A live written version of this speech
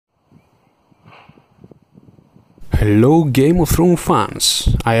Hello Game of Thrones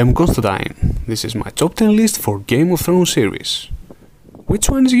fans, I am Constantine. This is my top 10 list for Game of Thrones series. Which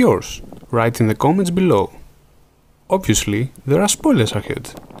one is yours? Write in the comments below. Obviously, there are spoilers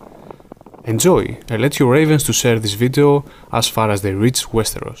ahead. Enjoy and let your ravens to share this video as far as they reach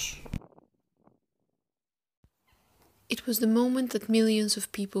Westeros. It was the moment that millions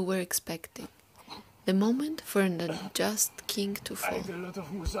of people were expecting. The moment for an unjust king to fall. I had a lot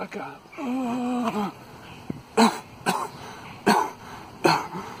of moussaka.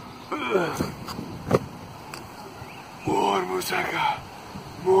 More moussaka.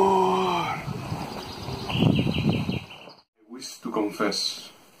 More. I wish to confess.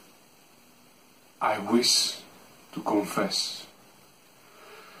 I wish to confess.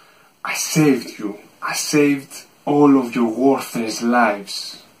 I saved you. I saved all of your worthless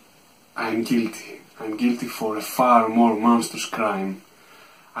lives. I am guilty. I'm guilty for a far more monstrous crime.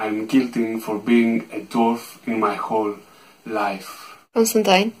 I'm guilty for being a dwarf in my whole life.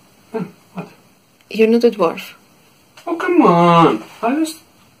 Constantine, What? you're not a dwarf. Oh, come on! I lost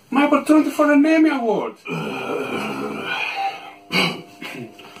my opportunity for an Emmy Award.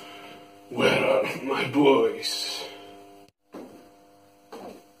 Where are my boys?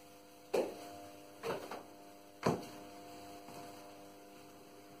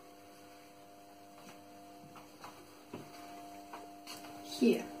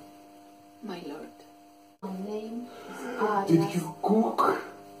 Here, my lord. My name is Did you cook?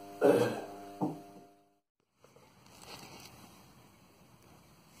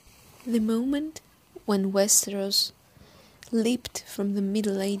 The moment when Westeros leaped from the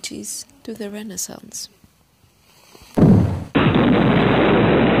Middle Ages to the Renaissance.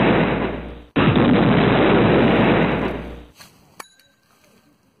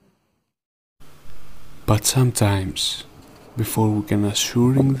 But sometimes, before we can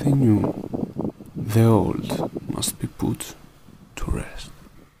assuring the new, the old must be put to rest.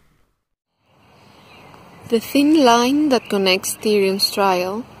 The thin line that connects Tyrion's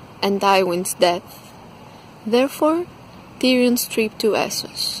trial and Tywin's death. Therefore, Tyrion's trip to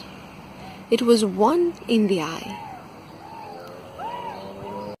Essos. It was one in the eye.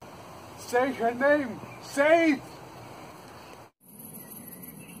 Say her name! Say it!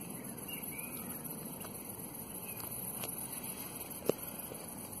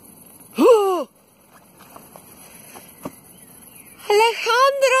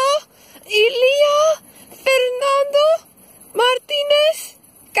 Alejandro, Ilia, Fernando, Martinez,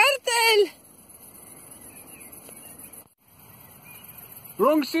 Cartel.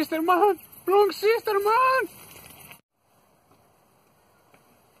 Wrong sister, man! Wrong sister, man!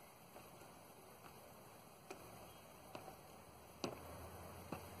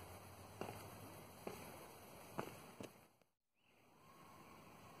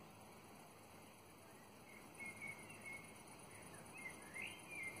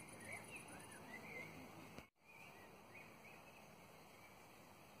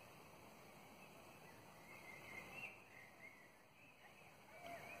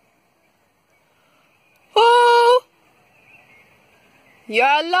 Oh! You're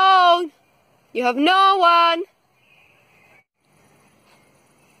alone. You have no one.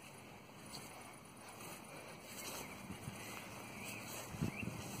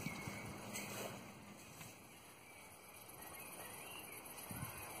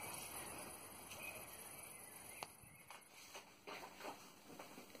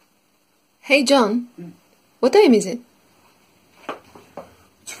 Hey John, what time is it?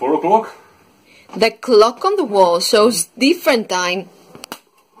 It's 4 o'clock. The clock on the wall shows different time.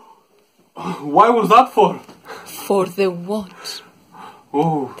 Why was that for? For the watch,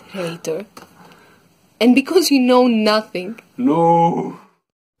 Oh, traitor. And because you know nothing. no.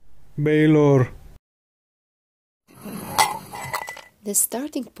 Baylor. The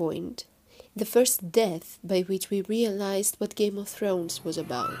starting point, the first death by which we realized what Game of Thrones was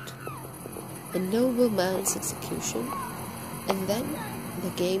about. A noble man's execution, and then the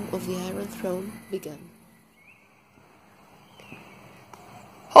game of the Iron Throne began.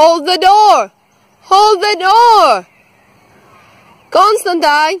 Hold the door! Hold the door!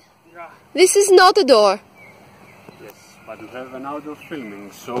 Constantine! This is not a door. Yes, but we have an outdoor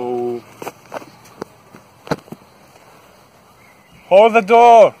filming, so... Hold the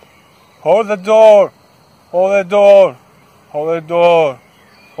door! Hold the door! Hold the door! Hold the door!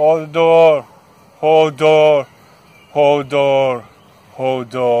 Hold the door! Hold door! Hold door! Hold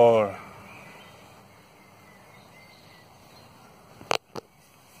door!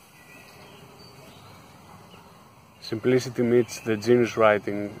 Simplicity meets the genius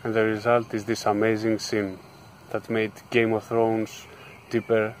writing, and the result is this amazing scene that made Game of Thrones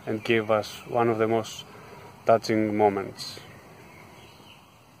deeper and gave us one of the most touching moments.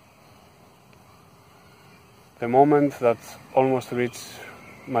 The moment that almost reached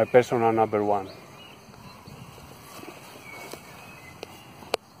my personal number one.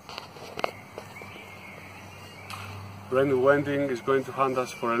 Ren Wending is going to hunt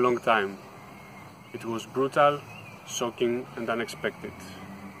us for a long time. It was brutal, shocking and unexpected.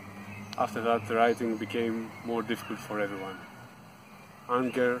 After that, the writing became more difficult for everyone.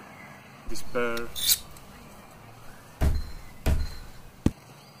 Anger, despair.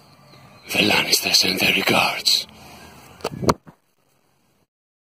 The Lannisters send their regards.